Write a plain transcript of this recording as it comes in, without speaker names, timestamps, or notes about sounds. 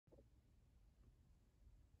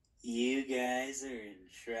You guys are in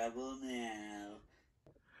trouble now.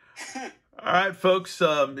 All right, folks.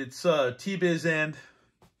 It's T-Biz and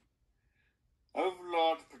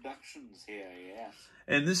Overlord Productions here, yes.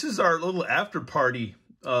 and this is our little after party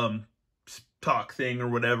talk thing or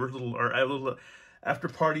whatever. Our little after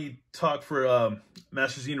party talk for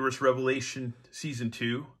Masters of the Universe Revelation Season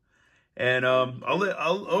 2. And Overlord,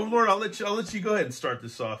 I'll let you go ahead and start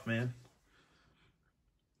this off, man.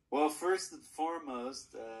 Well, first and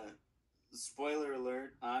foremost, spoiler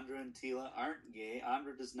alert, Andra and Teela aren't gay.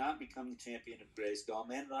 Andra does not become the champion of Grayskull.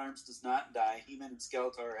 Man-at-Arms does not die. He-Man and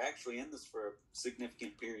Skeletor are actually in this for a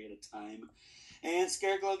significant period of time. And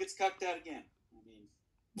Scareglow gets cucked out again. I mean...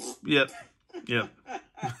 Yep.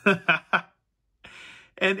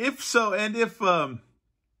 And if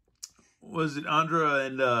was it Audra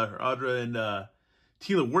and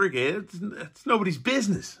Teela were gay? It's nobody's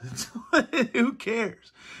business. Who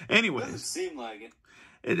cares? Anyways, doesn't seem like it.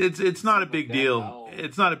 It's not a big deal.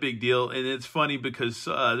 It's not a big deal, and it's funny because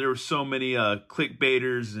there were so many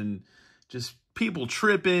clickbaiters and just people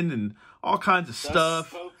tripping and all kinds of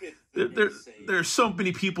stuff. There's so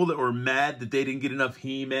many people that were mad that they didn't get enough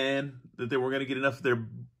He-Man, that they weren't going to get enough of their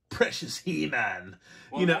precious He-Man.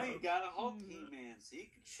 Well, now you got a Hulk He-Man, so you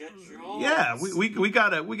can shut your hole. Yeah, we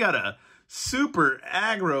got a super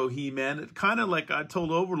aggro He-Man. Kind of like I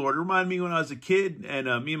told Overlord. It reminded me when I was a kid, and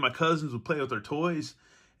me and my cousins would play with our toys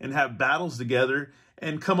and have battles together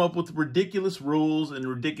and come up with ridiculous rules and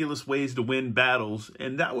ridiculous ways to win battles,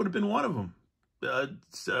 and that would have been one of them.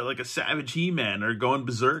 Like a savage He-Man, or going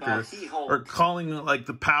berserker, or calling like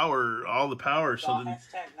all the power. So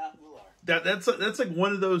that's like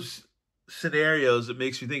one of those scenarios that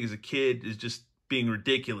makes me think as a kid is just being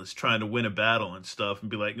ridiculous, trying to win a battle and stuff, and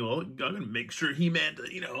be like, well, I'm gonna make sure He-Man,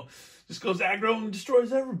 just goes aggro and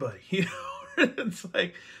destroys everybody. It's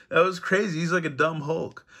like, that was crazy. He's like a dumb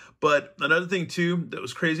Hulk. But another thing too that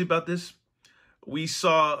was crazy about this, we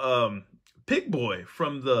saw Pig Boy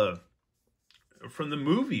from the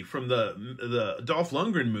movie, from the Dolph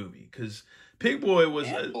Lundgren movie, because Pig Boy was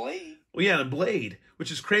Blade. Well, yeah, and Blade,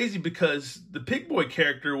 which is crazy because the Pig Boy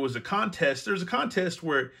character was a contest. There's a contest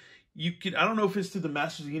where you could, I don't know if it's through the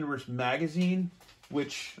Masters of the Universe magazine,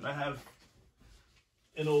 which I have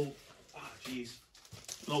an old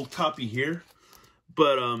copy here,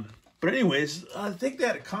 but anyways, I think they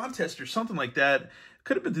had a contest or something like that.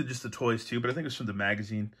 Could have been through just the toys too, but I think it was from the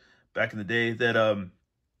magazine back in the day that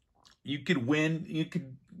you could win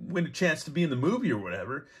a chance to be in the movie or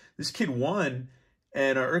whatever. This kid won,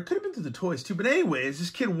 and or it could have been through the toys too. But anyways, this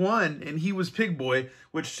kid won, and he was Pig Boy,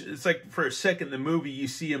 which it's like for a second in the movie you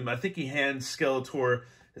see him. I think he hands Skeletor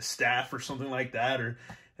a staff or something like that, or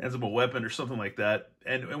hands him a weapon or something like that.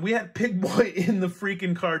 And we had Pig Boy in the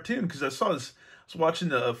freaking cartoon, because I was watching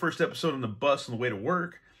the first episode on the bus on the way to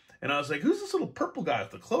work, and I was like, who's this little purple guy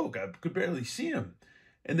with the cloak? I could barely see him.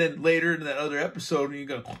 And then later in that other episode, you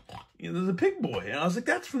go, there's a Pig Boy. And I was like,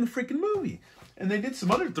 that's from the freaking movie. And they did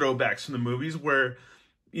some other throwbacks from the movies where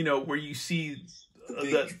you see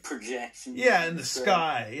the projection. Yeah, in the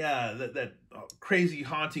sky. Yeah, that crazy,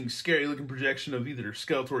 haunting, scary-looking projection of either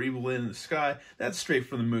Skeletor or Evil in the sky. That's straight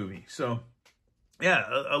from the movie. So, yeah,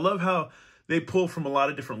 I love how they pull from a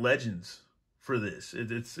lot of different legends for this.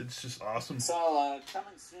 It's just awesome. It's all coming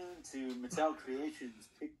soon to Mattel Creations,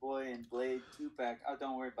 Pig Boy and Blade 2-pack. Oh,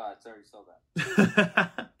 don't worry about it. It's already sold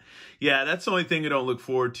out. Yeah, that's the only thing I don't look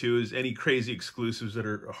forward to, is any crazy exclusives that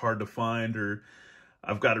are hard to find, or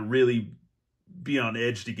I've got to really be on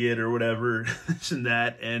edge to get, or whatever, this and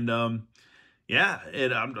that. And yeah,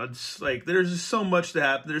 and I'm just like, there's just so much to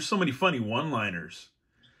happen. There's so many funny one-liners,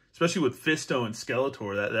 especially with Fisto and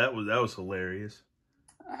Skeletor. That was hilarious.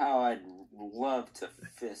 How I'd love to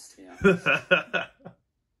fist him.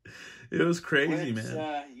 It was crazy,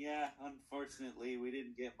 man. Yeah, unfortunately, we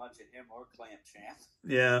didn't get much of him or Clamp Champ.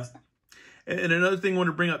 Yeah. And another thing I want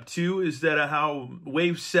to bring up, too, is that how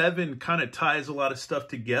Wave 7 kind of ties a lot of stuff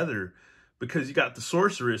together, because you got the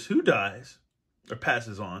Sorceress who dies, or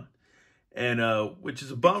passes on, and which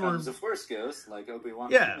is a bummer. Becomes a Force Ghost, like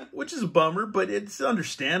Obi-Wan. Yeah, which is a bummer, but it's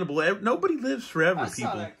understandable. Nobody lives forever, people.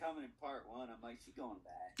 I saw that coming in part 1. I'm like, she's going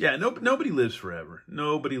back. Yeah, nobody lives forever.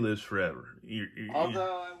 Nobody lives forever.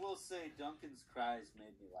 Although I will say, Duncan's cries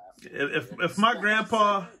made me laugh. If my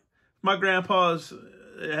grandpas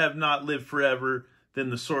have not lived forever, then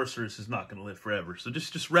the Sorceress is not going to live forever. So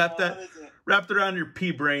just wrap it around your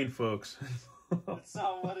pea brain, folks.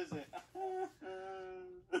 So what is it?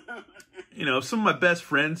 If some of my best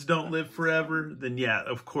friends don't live forever, then yeah,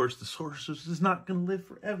 of course the Sorceress is not going to live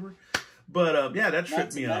forever. But yeah, that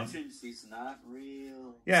tripped me out. She's not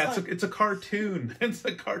real. Yeah, it's a cartoon. It's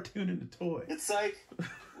a cartoon in a toy. It's like,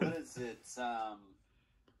 what is it?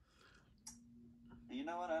 You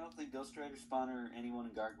know what? I don't think Ghost Rider, Spawn, or anyone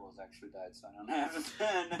in Gargoyles actually died, so I don't have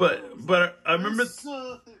it. But I remember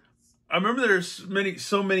there's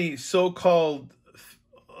so many so-called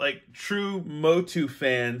like true Motu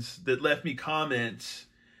fans that left me comments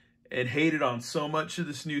and hated on so much of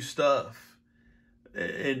this new stuff,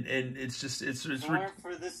 and it's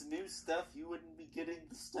for this new stuff, you wouldn't be getting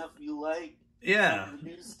the stuff you like. Yeah, the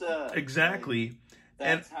new stuff. Exactly. Like,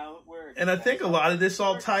 that's how it works. And I think a lot of this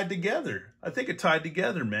all tied together. I think it tied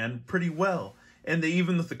together, man, pretty well. And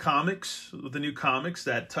even with the comics, with the new comics,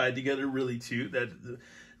 that tied together really too. That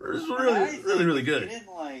was really good. In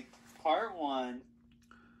like part 1,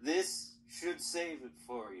 this should save it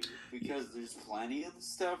for you because there's plenty of the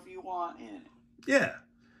stuff you want in it. Yeah.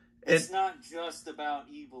 It's not just about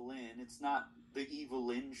Evelyn. It's not the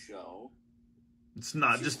Evelyn show. It's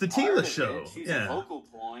not just the Teela show. She's a focal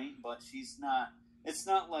point, but she's not. It's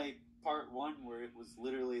not like part 1 where it was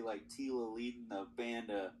literally like Teela leading a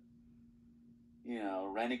band of,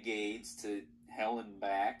 renegades to hell and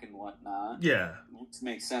back and whatnot. Yeah. Which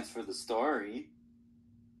makes sense for the story.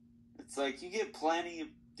 It's like you get plenty of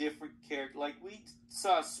different characters. Like we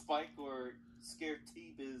saw Spike or scare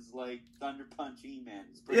T-Biz like Thunder Punch E-Man.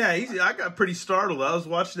 Yeah, I got pretty startled. I was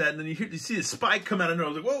watching that, and then you see the Spike come out of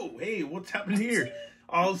nowhere. I was like, whoa, hey, what's happening here?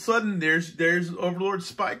 All of a sudden, there's Overlord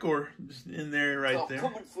Spikor in there there.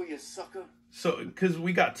 Coming for you, sucker. So, because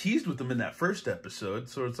we got teased with him in that first episode,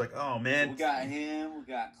 so it's like, oh man. So we got him, we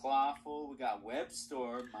got Clawful, we got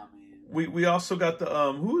Webstorm, my man. We also got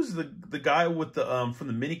the who's the guy with the from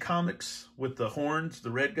the mini comics with the horns,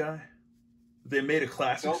 the red guy. They made a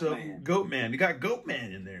classic Goatman. You got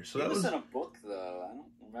Goatman in there, so he that was in a book though. I don't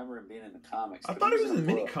remember him being in the comics. I thought he was in the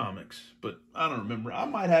mini comics, but I don't remember. I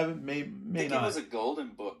might have it, may not. He was a Golden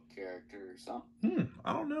Book character or something.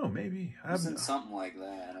 I don't know. Maybe I was in something like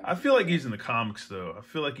that. I feel like he's in the comics though. I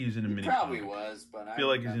feel like he's in a mini. Probably was, but I feel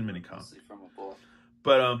like he's in mini comics from a book.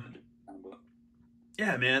 But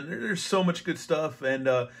yeah, man, there's so much good stuff, and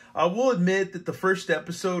I will admit that the first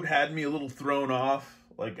episode had me a little thrown off.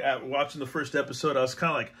 Like watching the first episode, I was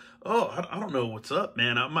kind of like, "Oh, I don't know what's up,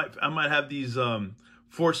 man. I might have these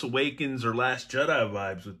Force Awakens or Last Jedi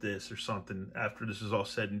vibes with this or something after this is all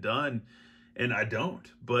said and done," and I don't.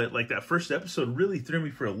 But like that first episode really threw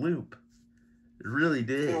me for a loop. It really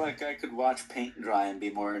did. I feel like I could watch paint dry and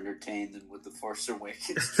be more entertained than with the Force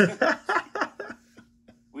Awakens.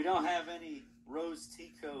 We don't have any Rose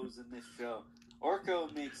Ticos in this show.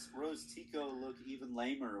 Orko makes Rose Tico look even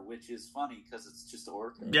lamer, which is funny because it's just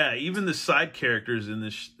Orko. Yeah, even the side characters in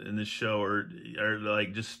this show are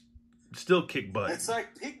like just still kick butt. It's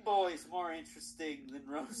like Pig Boy's more interesting than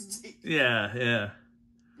Rose Tico. Yeah.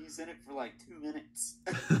 He's in it for like 2 minutes.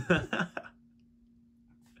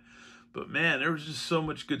 But man, there was just so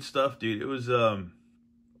much good stuff, dude. It was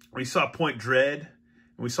we saw Point Dread.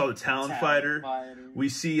 We saw the Talon Fighter. We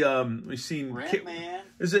seen Red Man.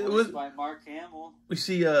 Was by Mark Hamill. We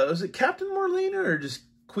see was it Captain Marlena or just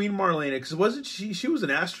Queen Marlena? Because wasn't she was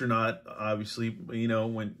an astronaut, obviously,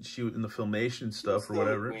 when she was in the Filmation stuff or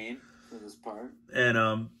whatever. Queen for this part.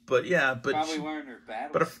 And but probably wearing her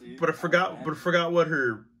battle suit. But I forgot what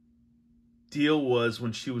her deal was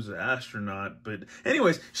when she was an astronaut. But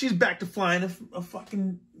anyways, she's back to flying a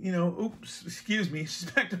fucking oops, excuse me,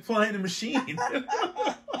 she's back to flying a machine.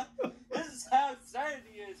 This is how it started.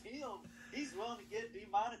 He is healed. He's willing to get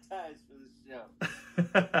demonetized for this show.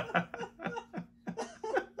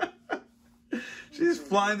 She's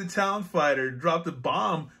flying the Talon Fighter, dropped a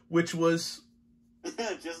bomb, which was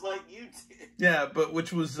just like you did. Yeah, but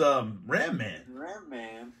which was Ram Man. Ram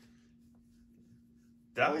Man.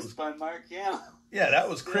 That Voiced by Mark Hamill. Yeah, that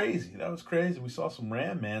was crazy. That was crazy. We saw some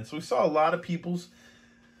Ram Man. So we saw a lot of people's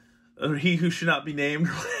he who should not be named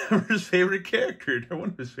his favorite character. They're one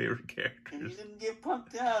of his favorite characters. And he didn't get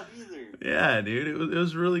pumped out either. Yeah, dude. It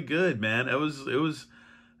was really good, man. It was the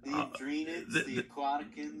Adrenids, the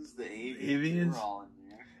Aquaticans, the Avians. Were all in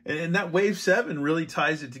there. And that Wave 7 really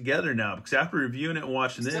ties it together now, because after reviewing it and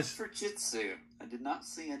watching Except for Jitsu. I did not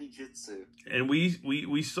see any Jitsu. And we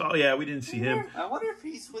saw, we didn't see him. I wonder if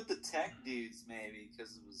he's with the tech dudes, maybe,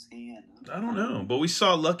 because of his hand. I don't know. But we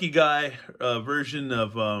saw Lucky Guy version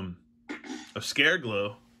of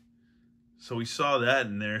Scareglow. So we saw that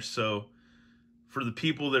in there. So for the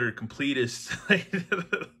people that are completists,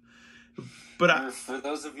 for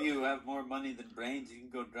those of you who have more money than brains, you can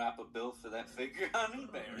go drop a bill for that figure on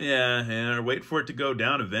eBay. Right? Yeah, or wait for it to go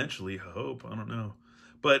down eventually. I hope. I don't know.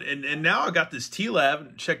 But and now I got this Tila. I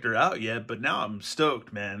haven't checked her out yet, but now I'm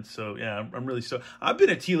stoked, man. So yeah, I'm really stoked. I've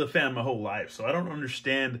been a Tila fan my whole life, so I don't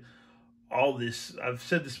understand all this. I've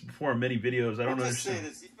said this before in many videos. I don't I'll just understand. say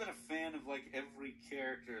this: you've been a fan of like every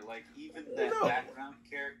character, like even Well, that no. background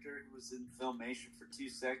character who was in Filmation for 2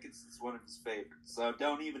 seconds. It's one of his favorites. So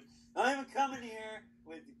don't even come in here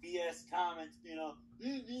with the BS comments, you know,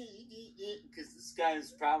 because this guy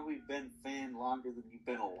has probably been a fan longer than you've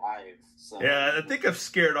been alive. So Yeah, I think I've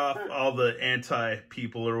scared off all the anti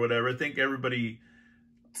people or whatever. I think everybody,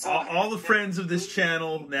 all the friends of this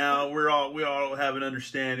channel now, we all have an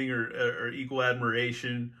understanding or equal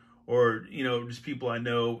admiration, or you know, just people I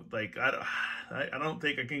know. Like I don't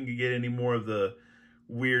think I can get any more of the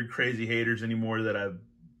weird, crazy haters anymore that I've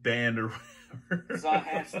banned or whatever. So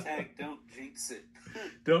hashtag don't jinx it.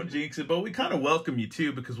 Don't jinx it, but we kind of welcome you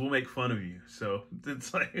too because we'll make fun of you. So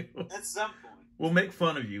it's like At some point. we'll make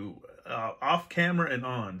fun of you off camera and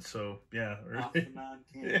on. So yeah, Off and on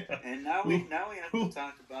camera. Yeah. And now we have to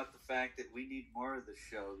talk about the fact that we need more of the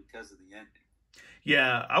show because of the ending.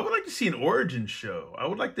 Yeah, I would like to see an Origins show. I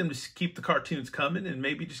would like them to keep the cartoons coming and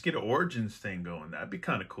maybe just get an Origins thing going. That'd be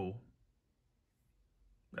kind of cool.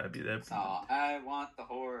 That'd be. Oh, I want the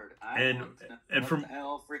Horde. And from the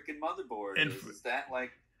hell freaking Motherboard and is that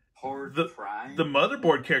like Horde Prime? The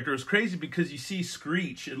Motherboard character is crazy because you see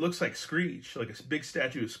Screech. It looks like Screech, like a big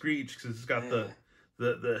statue of Screech, because it's got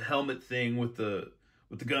the helmet thing with the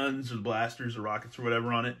guns or the blasters or rockets or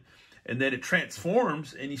whatever on it, and then it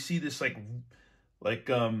transforms and you see this like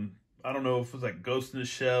I don't know if it was like Ghost in the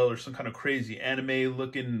Shell or some kind of crazy anime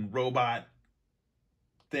looking robot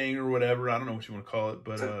thing or whatever. I don't know what you want to call it,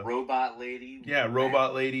 but it's a robot lady. Yeah,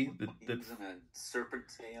 robot lady. That and a serpent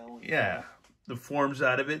tail. Yeah, the forms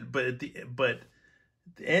out of it. But at the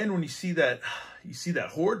end, when you see that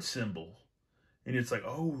Horde symbol, and it's like,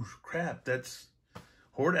 oh crap, that's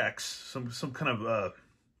Hordak, some kind of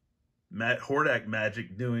Hordak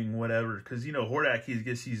magic doing whatever. Because you know Hordak,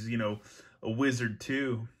 he's you know a wizard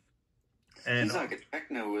too, and he's like a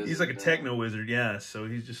techno wizard. He's like a techno wizard, yeah. So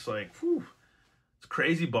he's just like, whew. It's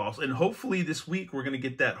crazy balls. And hopefully this week we're going to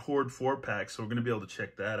get that Horde 4-pack, so we're going to be able to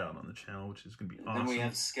check that out on the channel, which is going to be awesome. And then we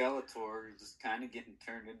have Skeletor just kind of getting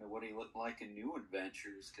turned into what he looked like in New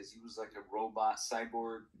Adventures, because he was like a robot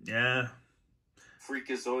cyborg. Yeah.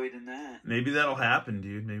 Freakazoid in that. Maybe that'll happen,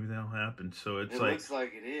 dude. Maybe that'll happen. So it looks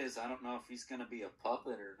like it is. I don't know if he's going to be a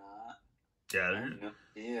puppet or not.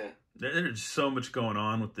 Yeah. There's so much going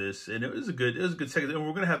on with this, and it was a good second. And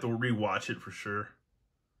we're going to have to rewatch it for sure.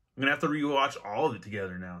 I'm going to have to rewatch all of it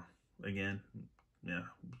together now. Again. Yeah.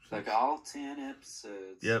 Like all 10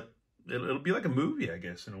 episodes. Yep. It'll be like a movie, I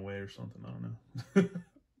guess, in a way or something. I don't know.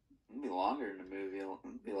 It'll be longer than a movie. It'll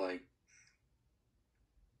be like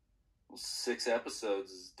 6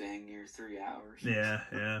 episodes is dang near 3 hours. Yeah.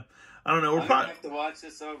 I don't know. We're probably have to watch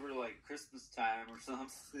this over like Christmas time or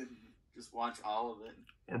something. Just watch all of it.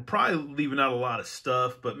 We're probably leaving out a lot of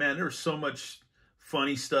stuff, but man, there was so much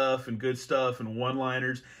funny stuff and good stuff and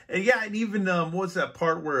one-liners. And yeah, and even what's that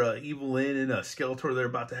part where Evil Lyn and Skeletor, they're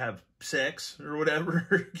about to have sex or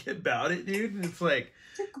whatever get about it, dude. And it's like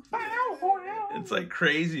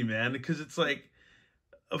crazy, man, because it's like,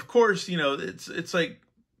 of course, you know, it's like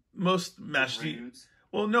most Masters.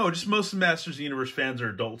 Well, no, just most Masters of the Universe fans are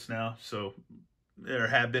adults now, so or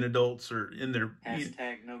have been adults or in their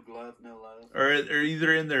hashtag no glove, no love, or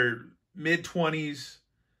either in their mid-20s.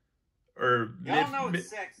 Or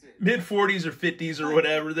mid 40s or 50s or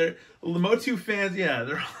whatever. They're the Motu fans, yeah.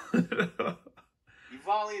 They're you've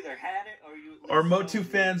all either had it or Motu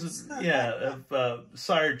fans, yeah, have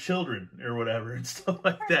sired children or whatever and stuff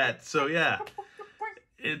like that. So yeah,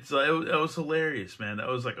 it was hilarious, man.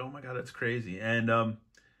 I was like, oh my god, that's crazy, and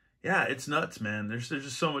yeah, it's nuts, man. There's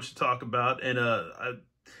just so much to talk about, and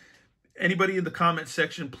anybody in the comment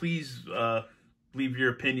section, please. Leave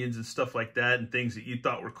your opinions and stuff like that and things that you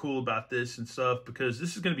thought were cool about this and stuff, because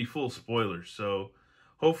this is going to be full of spoilers. So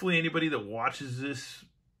hopefully anybody that watches this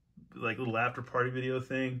like little after party video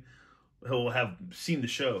thing will have seen the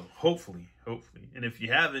show. Hopefully. And if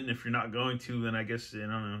you haven't, if you're not going to, then I guess, I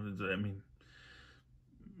don't know. I mean,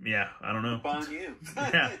 yeah, I don't know. On you.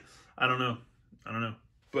 Yeah, I don't know.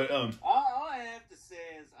 But all I have to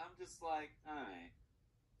say is I'm just like, all right.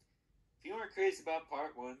 If you weren't crazy about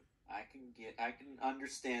part 1, I can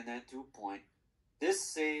understand that to a point. This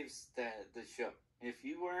saves the show. If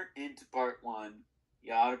you weren't into part 1,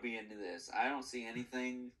 you ought to be into this. I don't see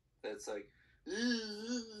anything that's like,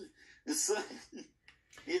 this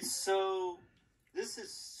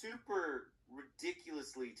is super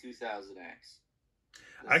ridiculously 2000X.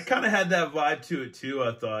 I kind of had that vibe to it too.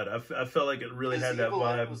 I thought I felt like it really had that Evil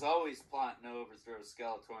vibe. Lynn was always plotting to overthrow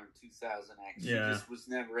Skeletor in 2000X. She just was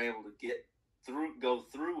never able to go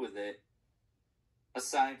through with it.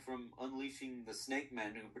 Aside from unleashing the Snake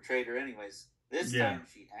Men who betrayed her anyways. This time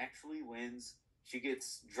she actually wins. She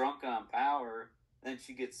gets drunk on power. Then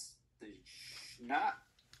she gets the snot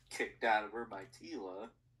kicked out of her by Teela.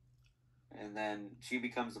 And then she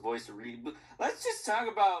becomes the voice of reason. Let's just talk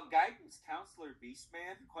about guidance counselor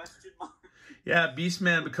Beastman, question mark. Yeah,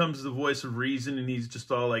 Beastman becomes the voice of reason, and he's just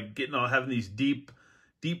all like having these deep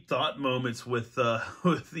thought moments with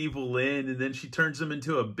Evil Lynn, and then she turns him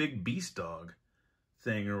into a big beast dog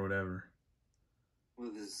thing or whatever.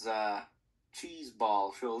 With his cheese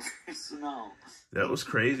ball shoulders. No. That was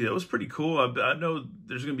crazy. That was pretty cool. I know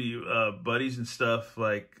there's gonna be buddies and stuff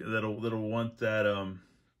like that'll want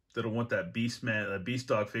that Beastman, that Beast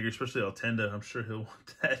Dog figure, especially Altenda. I'm sure he'll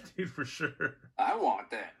want that, dude, for sure. I want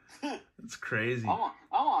that. It's crazy. I want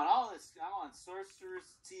all this. I want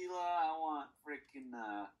Sorceress Teela. I want freaking.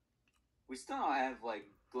 We still don't have like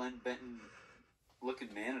Glenn Benton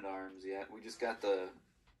looking Man-at-Arms yet. We just got the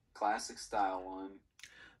classic style one.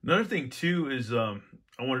 Another thing too is I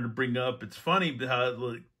wanted to bring up. It's funny how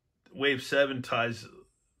like Wave 7 ties.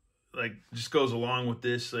 Like, just goes along with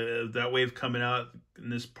this, that wave coming out in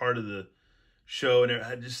this part of the show, and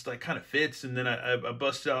it just, like, kind of fits. And then I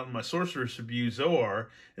busted out in my Sorceress review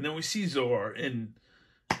Zoar, and then we see Zoar in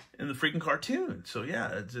the freaking cartoon. So,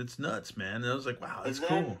 yeah, it's nuts, man. And I was like, wow, that's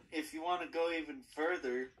cool. If you want to go even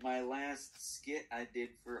further, my last skit I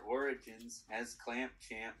did for Origins has Clamp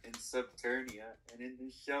Champ in Subternia, and in the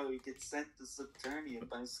show he gets sent to Subternia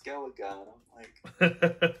by Skelegon. I'm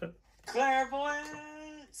like,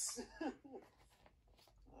 clairvoyance!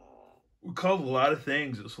 We called a lot of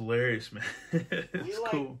things. It was hilarious, man. It's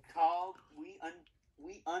cool.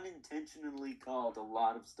 We unintentionally called a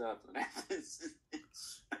lot of stuff that happens.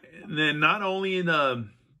 And then not only in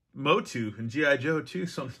Motu and G.I. Joe too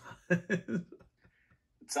sometimes.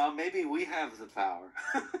 So maybe we have the power.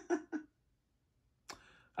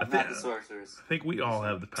 I'm not the sorceress. I think we all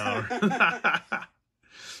have the power.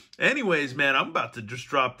 Anyways, man, I'm about to just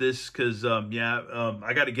drop this because,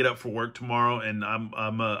 I got to get up for work tomorrow, and I'm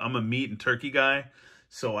a meat and turkey guy,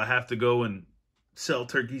 so I have to go and sell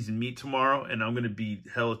turkeys and meat tomorrow, and I'm gonna be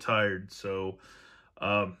hella tired. So,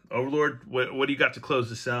 Overlord, what do you got to close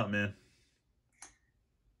this out, man?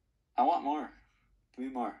 I want more. Give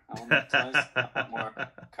me more. I want more toys. I want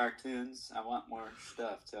more cartoons. I want more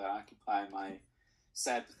stuff to occupy my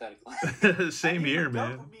sad, pathetic life. Same here,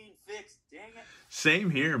 man. Dopamine fixed. Dang it. Same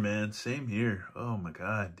here, man. Same here. Oh, my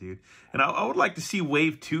God, dude. And I would like to see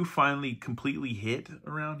Wave 2 finally completely hit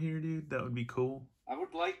around here, dude. That would be cool. I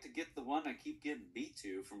would like to get the one I keep getting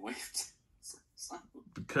B2 from Wave 2.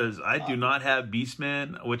 Because I do not have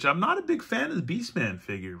Beastman, which I'm not a big fan of the Beastman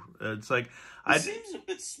figure. It's like... It seems a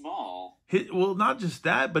bit small. Well, not just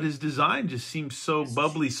that, but his design just seems so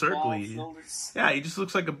bubbly, circly. Yeah, he just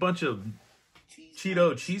looks like a bunch of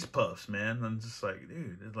Cheeto cheese puffs, man. I'm just like,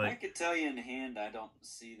 dude. It's like, I could tell you in hand, I don't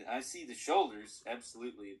see I see the shoulders,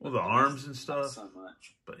 absolutely. Well, the arms and stuff. Not so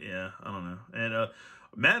much. But yeah, I don't know. And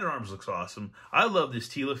Man-at-Arms looks awesome. I love this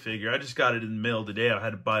Teela figure. I just got it in the mail today. I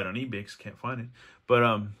had to buy it on eBay because I can't find it. But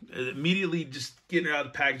immediately just getting her out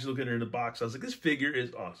of the package, looking at her in the box, I was like, this figure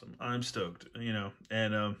is awesome. I'm stoked, you know.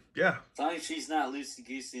 And yeah. As long as she's not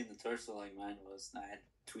loosey-goosey in the torso like mine was, I had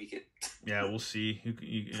to tweak it. Yeah, we'll see. You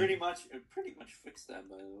pretty much fixed that,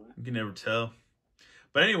 by the way. You can never tell.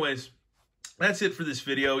 But anyways, that's it for this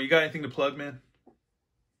video. You got anything to plug, man?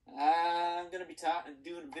 I'm going to be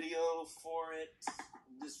doing a video for it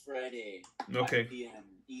this Friday. Okay. 5 p.m.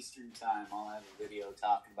 Eastern time. I'll have a video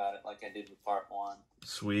talking about it like I did with part 1.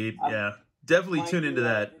 Sweet. Yeah. Definitely tune into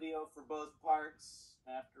that. Video for both parts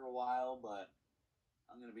after a while, but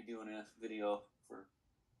I'm going to be doing a video for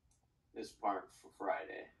this part for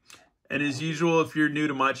Friday. And as usual, if you're new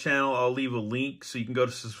to my channel, I'll leave a link so you can go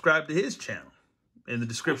to subscribe to his channel in the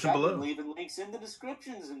description below. I'm leaving links in the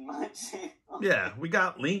descriptions in my channel. Yeah, we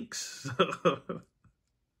got links.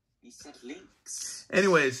 He said links.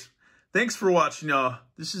 Anyways, thanks for watching, y'all.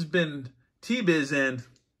 This has been T-Biz and...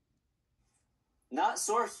 Not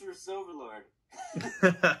Sorceress Overlord.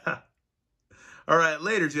 All right,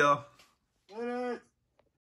 later, y'all.